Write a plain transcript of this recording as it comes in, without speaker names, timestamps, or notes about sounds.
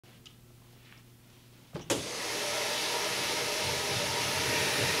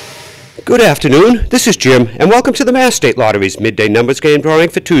Good afternoon, this is Jim, and welcome to the Mass State Lottery's Midday Numbers Game drawing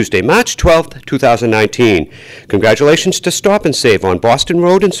for Tuesday, March 12th, 2019. Congratulations to Stop and Save on Boston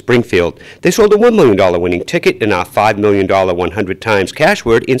Road in Springfield. They sold a $1 million winning ticket in our $5 million 100 times cash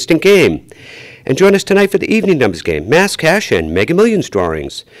word instant game. And join us tonight for the evening numbers game, Mass Cash and Mega Millions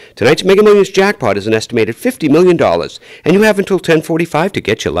drawings. Tonight's Mega Millions jackpot is an estimated $50 million, and you have until 10:45 to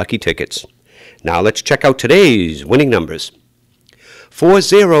get your lucky tickets. Now let's check out today's winning numbers.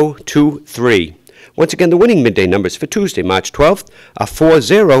 4023. Once again, the winning midday numbers for Tuesday, March 12th are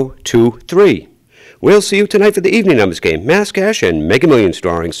 4023. We'll see you tonight for the evening numbers game, Mass Cash and Mega Millions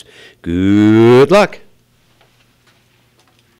drawings. Good luck.